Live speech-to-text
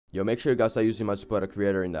Yo, make sure you guys are using my support a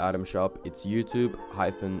creator in the item shop. It's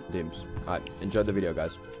youtube-dymbz. Alright, enjoy the video,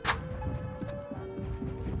 guys.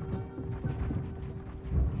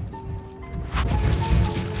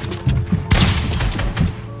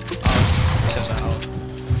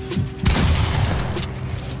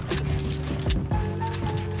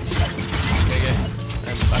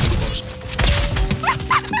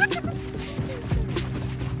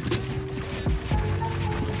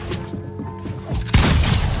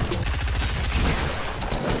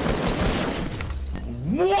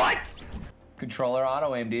 What? Controller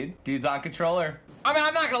auto aim, dude. Dude's on controller. I mean,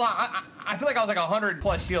 I'm not gonna lie. I feel like I was like 100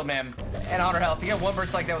 plus shield, man, and 100 health. You get one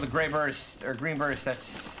burst like that with a gray burst or green burst.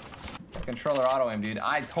 That's controller auto aim, dude.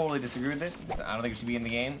 I totally disagree with it. I don't think it should be in the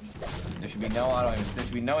game. There should be no auto aim. There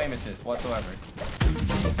should be no aim assist whatsoever.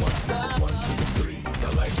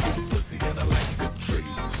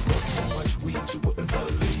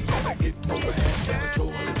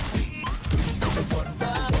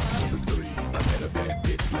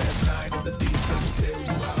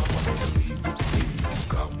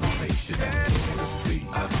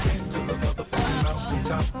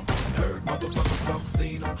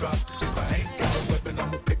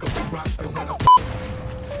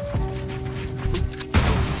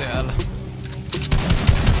 Täällä.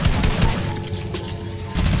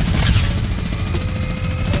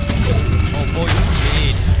 Oh boy,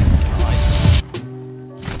 indeed. Nice.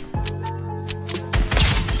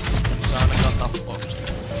 En saa ainakaan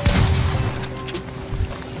tappauksesta.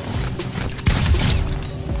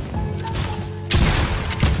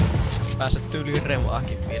 Pääset tyyliin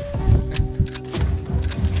revaakin vielä.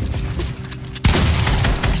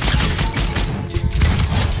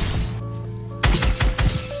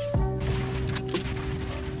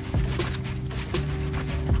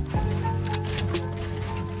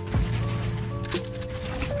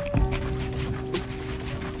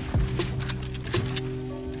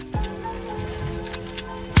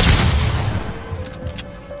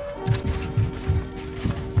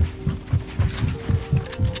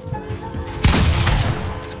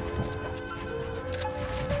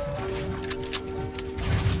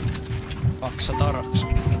 Paksa taraks.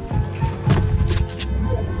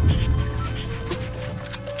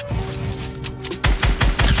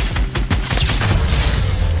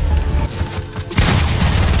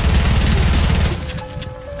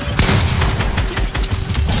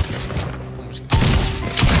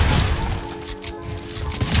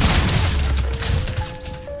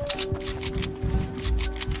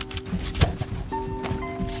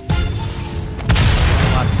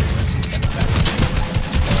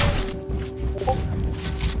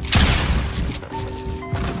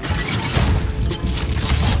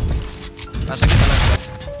 Pääseekö tällä?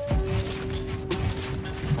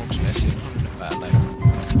 Onks Messi päällä jo?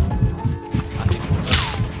 Lähti kuulla.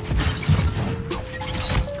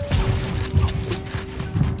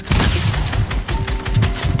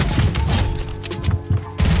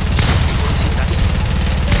 Sitäs.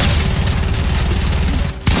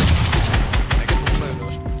 Eikä tulla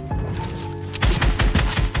ylös.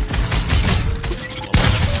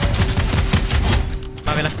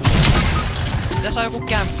 Mä vielä kuulin. Tässä on joku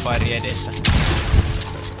campfire edessä.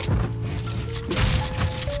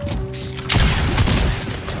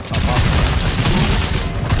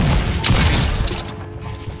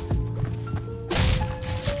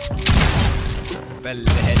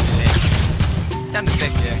 Pelle helle. Mitä nyt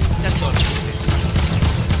tekee? Mitäs tuolla?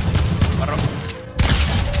 Varo.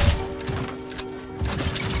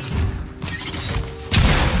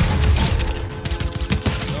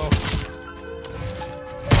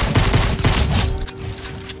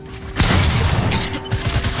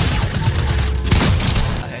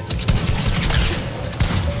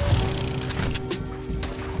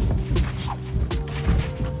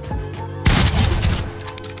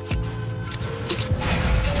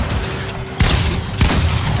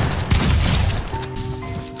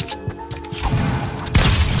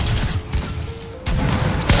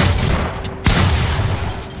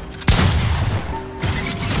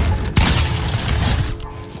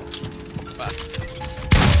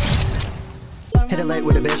 Hit it late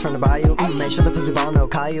with a bitch from the bayou. Make sure the pussy ball no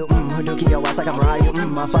Caillou. Hadouken your ass like I'm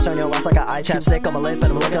Ryu. I'll splash on your ass like an eye chapstick on my lip,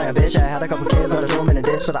 and I'm looking like a bitch. I had a couple kids, but I threw them in a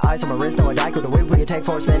dish. For the ice on my wrist, no a dike with a whip. We can take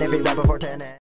 4 spin every back before 10.